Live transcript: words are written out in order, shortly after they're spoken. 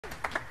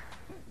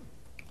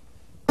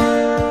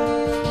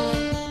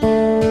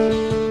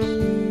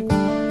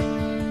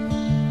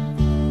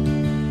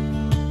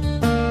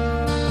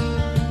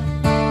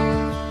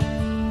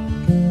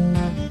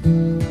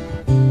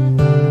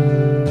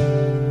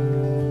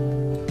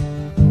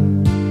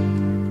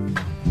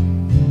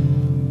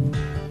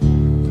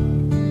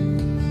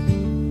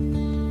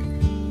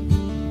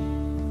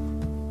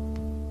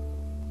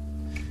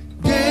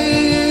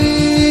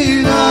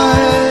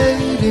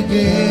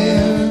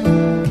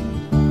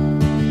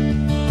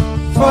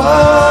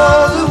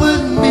father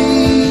would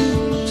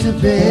mean to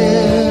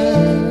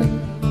bear.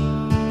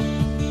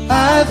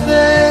 I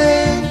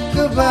think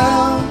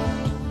about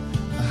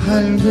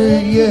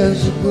 100 years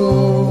ago,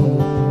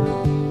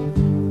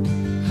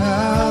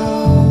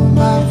 how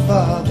my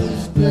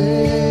father's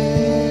bled.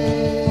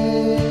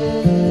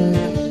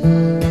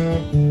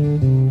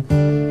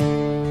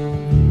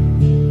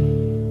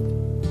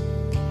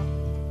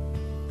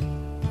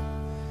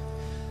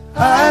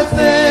 I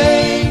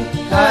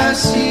think I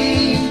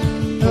see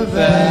a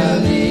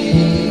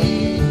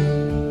valley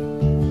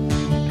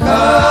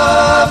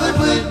covered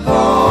with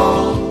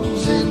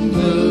bones and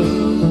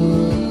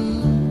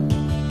gloom.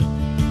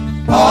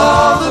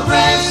 All the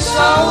brave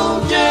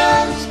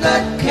soldiers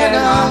that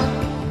cannot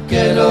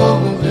get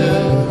older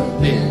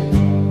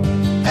been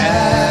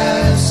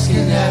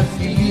asking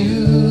after you.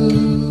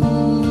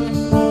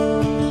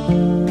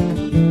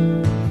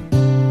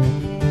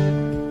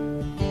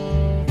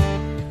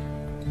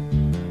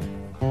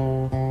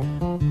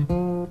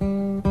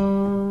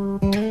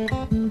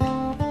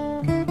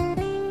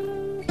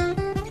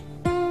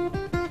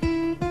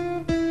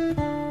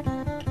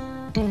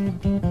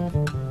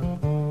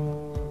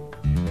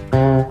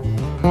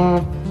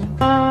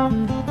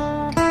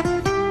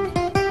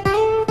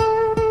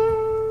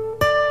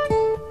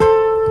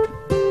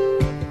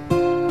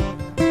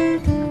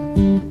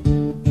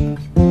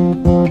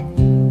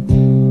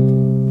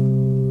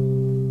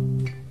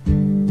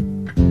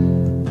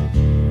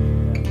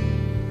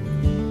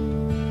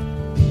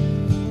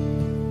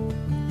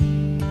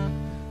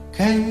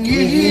 Can you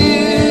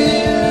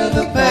hear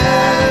the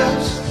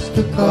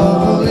pastor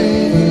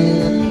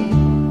calling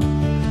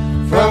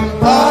from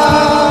Armageddon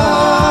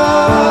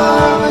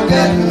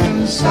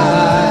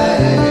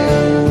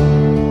side,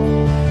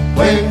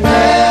 when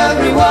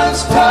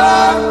everyone's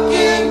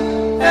talking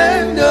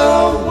and no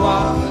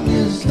one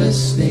is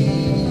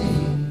listening?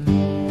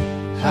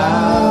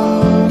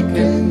 How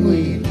can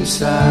we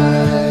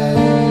decide?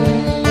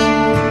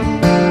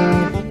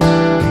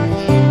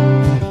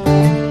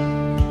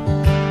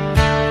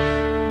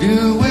 Do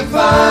we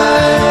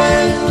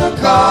find the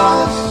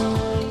cost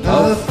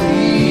of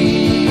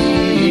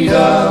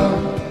freedom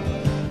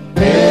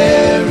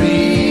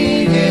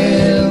buried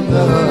in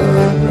the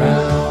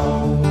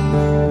ground?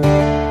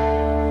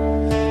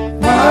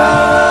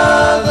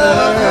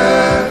 Mother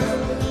Earth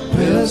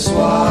will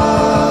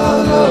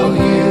swallow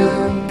you.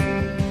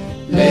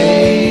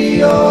 Lay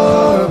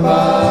your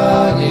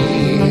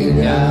body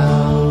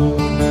down.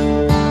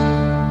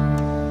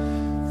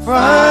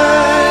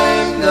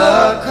 Find the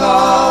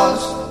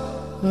cost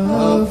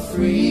of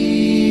freedom.